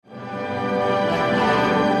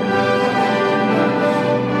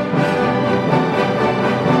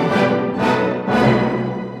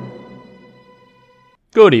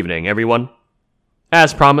Good evening, everyone.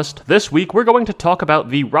 As promised, this week we're going to talk about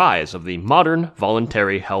the rise of the modern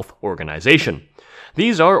voluntary health organization.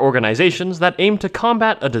 These are organizations that aim to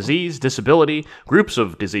combat a disease, disability, groups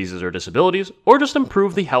of diseases or disabilities, or just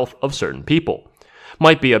improve the health of certain people.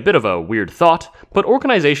 Might be a bit of a weird thought, but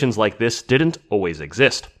organizations like this didn't always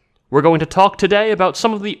exist. We're going to talk today about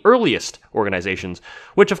some of the earliest organizations,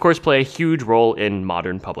 which of course play a huge role in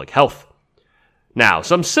modern public health. Now,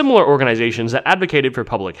 some similar organizations that advocated for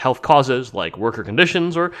public health causes like worker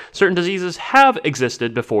conditions or certain diseases have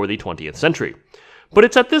existed before the 20th century, but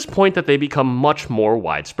it's at this point that they become much more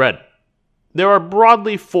widespread. There are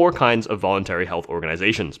broadly four kinds of voluntary health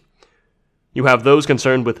organizations. You have those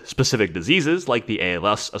concerned with specific diseases like the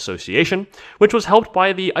ALS Association, which was helped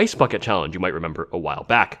by the Ice Bucket Challenge you might remember a while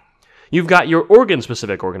back. You've got your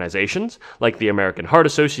organ-specific organizations, like the American Heart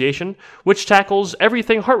Association, which tackles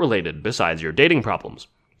everything heart-related besides your dating problems.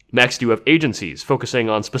 Next, you have agencies focusing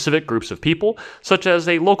on specific groups of people, such as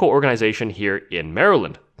a local organization here in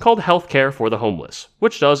Maryland called Healthcare for the Homeless,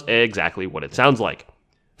 which does exactly what it sounds like.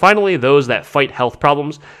 Finally, those that fight health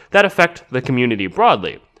problems that affect the community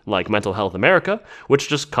broadly, like Mental Health America, which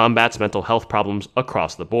just combats mental health problems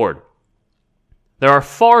across the board. There are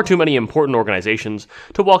far too many important organizations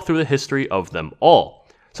to walk through the history of them all,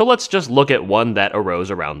 so let's just look at one that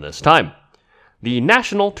arose around this time. The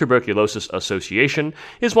National Tuberculosis Association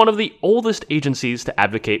is one of the oldest agencies to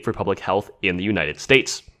advocate for public health in the United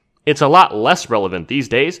States. It's a lot less relevant these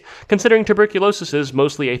days, considering tuberculosis is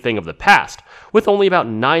mostly a thing of the past, with only about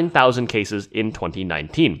 9,000 cases in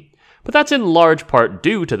 2019. But that's in large part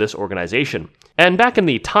due to this organization. And back in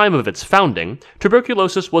the time of its founding,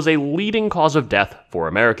 tuberculosis was a leading cause of death for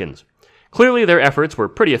Americans. Clearly their efforts were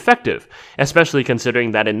pretty effective, especially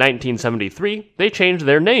considering that in 1973, they changed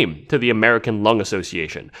their name to the American Lung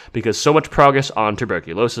Association, because so much progress on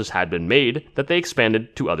tuberculosis had been made that they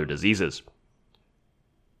expanded to other diseases.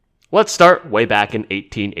 Let's start way back in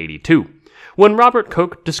 1882, when Robert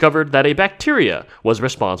Koch discovered that a bacteria was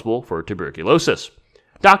responsible for tuberculosis.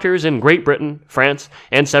 Doctors in Great Britain, France,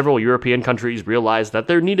 and several European countries realized that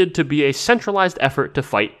there needed to be a centralized effort to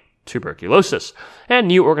fight tuberculosis, and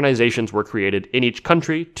new organizations were created in each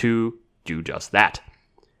country to do just that.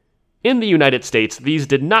 In the United States, these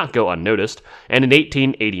did not go unnoticed, and in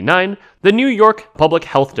 1889, the New York Public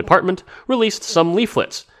Health Department released some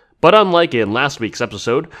leaflets. But unlike in last week's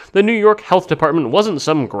episode, the New York Health Department wasn't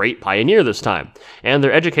some great pioneer this time, and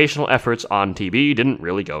their educational efforts on TB didn't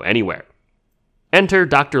really go anywhere. Enter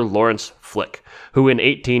Dr. Lawrence Flick, who in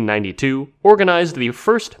 1892 organized the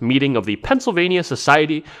first meeting of the Pennsylvania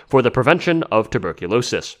Society for the Prevention of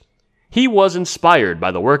Tuberculosis. He was inspired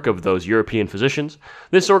by the work of those European physicians.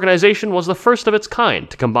 This organization was the first of its kind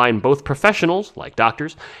to combine both professionals, like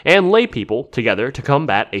doctors, and lay people together to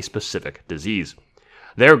combat a specific disease.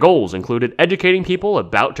 Their goals included educating people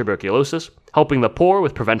about tuberculosis, helping the poor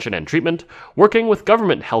with prevention and treatment, working with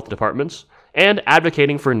government health departments, and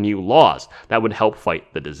advocating for new laws that would help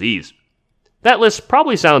fight the disease. That list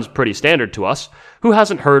probably sounds pretty standard to us, who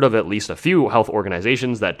hasn't heard of at least a few health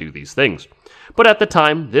organizations that do these things. But at the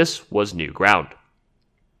time, this was new ground.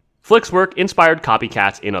 Flick's work inspired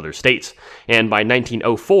copycats in other states, and by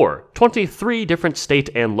 1904, 23 different state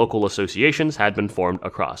and local associations had been formed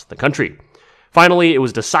across the country. Finally, it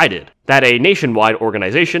was decided that a nationwide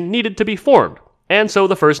organization needed to be formed, and so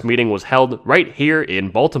the first meeting was held right here in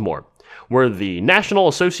Baltimore, where the National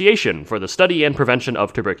Association for the Study and Prevention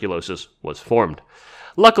of Tuberculosis was formed.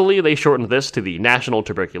 Luckily, they shortened this to the National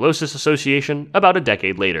Tuberculosis Association about a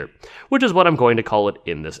decade later, which is what I'm going to call it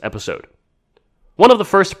in this episode. One of the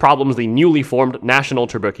first problems the newly formed National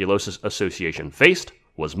Tuberculosis Association faced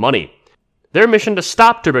was money. Their mission to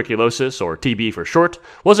stop tuberculosis, or TB for short,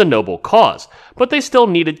 was a noble cause, but they still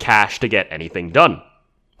needed cash to get anything done.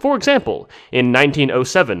 For example, in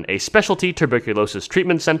 1907, a specialty tuberculosis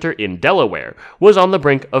treatment center in Delaware was on the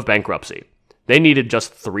brink of bankruptcy. They needed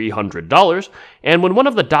just $300, and when one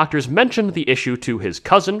of the doctors mentioned the issue to his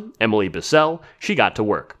cousin, Emily Bissell, she got to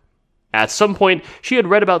work. At some point, she had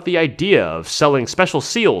read about the idea of selling special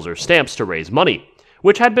seals or stamps to raise money,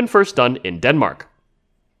 which had been first done in Denmark.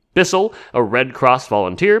 Bissell, a Red Cross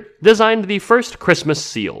volunteer, designed the first Christmas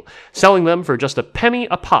seal, selling them for just a penny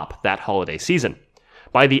a pop that holiday season.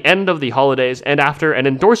 By the end of the holidays, and after an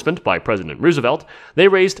endorsement by President Roosevelt, they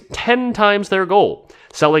raised 10 times their goal,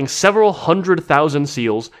 selling several 100,000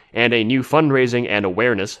 seals, and a new fundraising and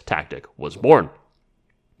awareness tactic was born.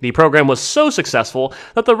 The program was so successful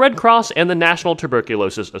that the Red Cross and the National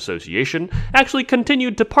Tuberculosis Association actually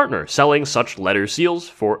continued to partner, selling such letter seals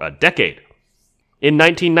for a decade. In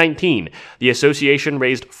 1919, the association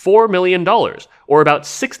raised $4 million, or about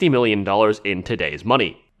 $60 million in today's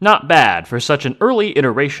money. Not bad for such an early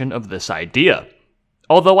iteration of this idea.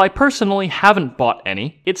 Although I personally haven't bought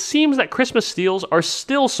any, it seems that Christmas steals are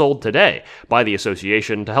still sold today by the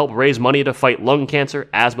association to help raise money to fight lung cancer,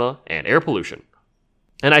 asthma, and air pollution.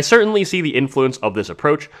 And I certainly see the influence of this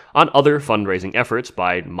approach on other fundraising efforts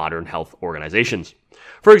by modern health organizations.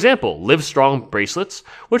 For example, Livestrong bracelets,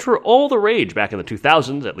 which were all the rage back in the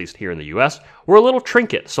 2000s, at least here in the US, were a little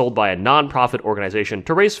trinket sold by a non-profit organization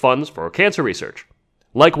to raise funds for cancer research.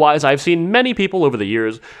 Likewise, I've seen many people over the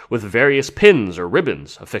years with various pins or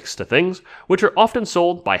ribbons affixed to things, which are often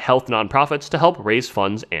sold by health nonprofits to help raise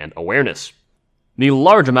funds and awareness. The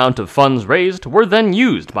large amount of funds raised were then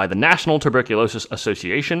used by the National Tuberculosis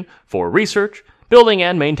Association for research, building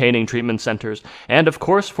and maintaining treatment centers, and of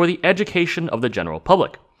course for the education of the general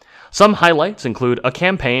public. Some highlights include a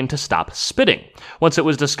campaign to stop spitting, once it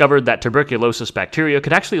was discovered that tuberculosis bacteria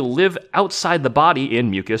could actually live outside the body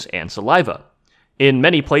in mucus and saliva. In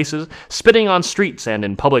many places, spitting on streets and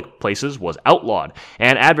in public places was outlawed,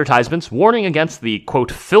 and advertisements warning against the,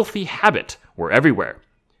 quote, filthy habit were everywhere.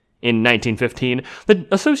 In 1915, the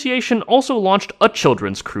association also launched a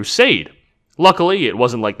children's crusade. Luckily, it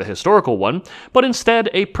wasn't like the historical one, but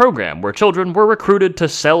instead a program where children were recruited to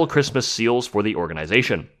sell Christmas seals for the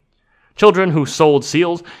organization. Children who sold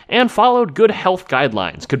seals and followed good health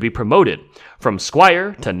guidelines could be promoted, from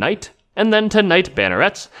squire to knight, and then to knight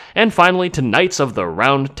bannerets, and finally to Knights of the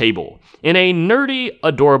Round Table, in a nerdy,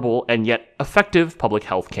 adorable, and yet effective public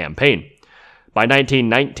health campaign. By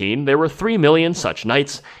 1919, there were 3 million such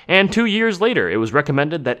knights, and 2 years later it was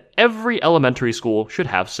recommended that every elementary school should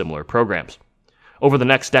have similar programs. Over the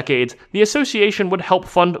next decades, the association would help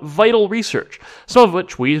fund vital research, some of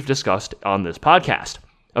which we've discussed on this podcast.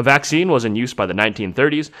 A vaccine was in use by the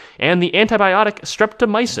 1930s, and the antibiotic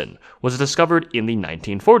streptomycin was discovered in the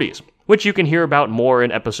 1940s, which you can hear about more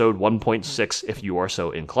in episode 1.6 if you are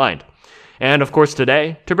so inclined. And of course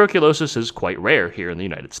today, tuberculosis is quite rare here in the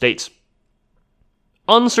United States.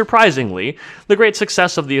 Unsurprisingly, the great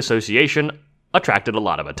success of the association attracted a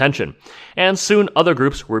lot of attention, and soon other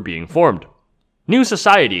groups were being formed. New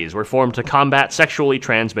societies were formed to combat sexually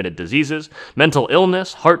transmitted diseases, mental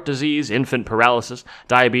illness, heart disease, infant paralysis,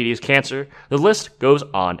 diabetes, cancer, the list goes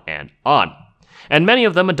on. And many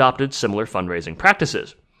of them adopted similar fundraising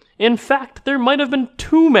practices. In fact, there might have been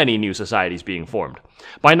too many new societies being formed.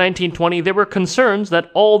 By 1920, there were concerns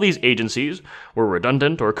that all these agencies were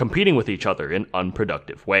redundant or competing with each other in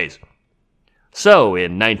unproductive ways. So,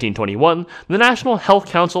 in 1921, the National Health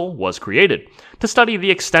Council was created to study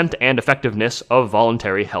the extent and effectiveness of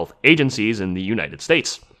voluntary health agencies in the United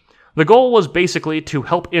States. The goal was basically to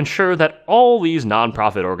help ensure that all these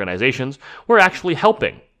nonprofit organizations were actually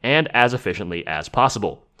helping, and as efficiently as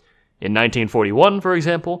possible. In 1941, for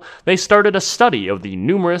example, they started a study of the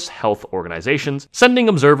numerous health organizations, sending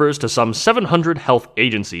observers to some 700 health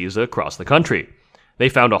agencies across the country. They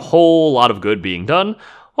found a whole lot of good being done,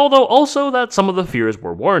 although also that some of the fears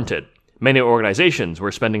were warranted. Many organizations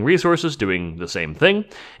were spending resources doing the same thing,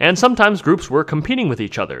 and sometimes groups were competing with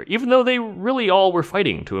each other, even though they really all were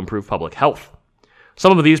fighting to improve public health.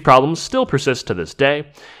 Some of these problems still persist to this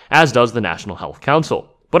day, as does the National Health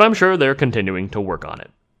Council, but I'm sure they're continuing to work on it.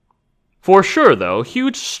 For sure, though,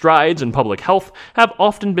 huge strides in public health have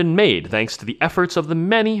often been made thanks to the efforts of the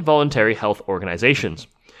many voluntary health organizations.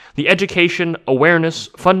 The education, awareness,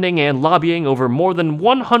 funding, and lobbying over more than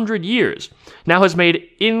 100 years now has made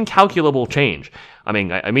incalculable change. I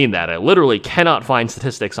mean that. I literally cannot find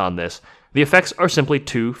statistics on this. The effects are simply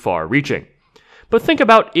too far-reaching. But think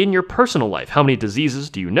about in your personal life, how many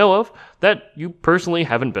diseases do you know of that you personally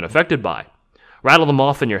haven't been affected by? Rattle them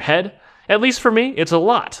off in your head. At least for me, it's a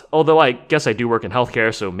lot, although I guess I do work in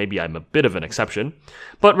healthcare, so maybe I'm a bit of an exception.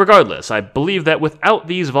 But regardless, I believe that without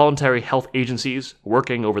these voluntary health agencies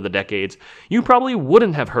working over the decades, you probably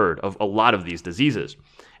wouldn't have heard of a lot of these diseases.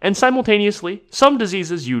 And simultaneously, some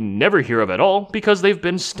diseases you never hear of at all because they've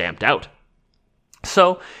been stamped out.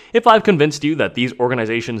 So, if I've convinced you that these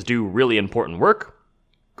organizations do really important work,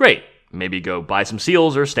 great. Maybe go buy some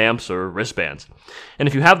seals or stamps or wristbands. And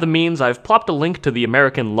if you have the means, I've plopped a link to the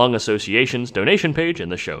American Lung Association's donation page in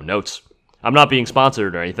the show notes. I'm not being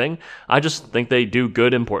sponsored or anything, I just think they do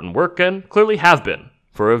good, important work and clearly have been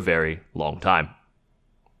for a very long time.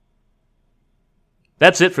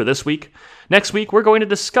 That's it for this week. Next week, we're going to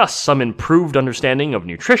discuss some improved understanding of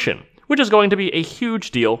nutrition, which is going to be a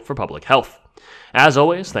huge deal for public health. As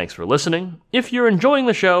always, thanks for listening. If you're enjoying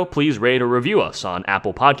the show, please rate or review us on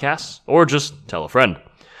Apple Podcasts, or just tell a friend.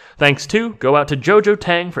 Thanks too go out to Jojo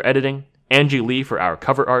Tang for editing, Angie Lee for our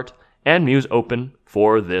cover art, and Muse Open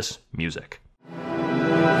for this music.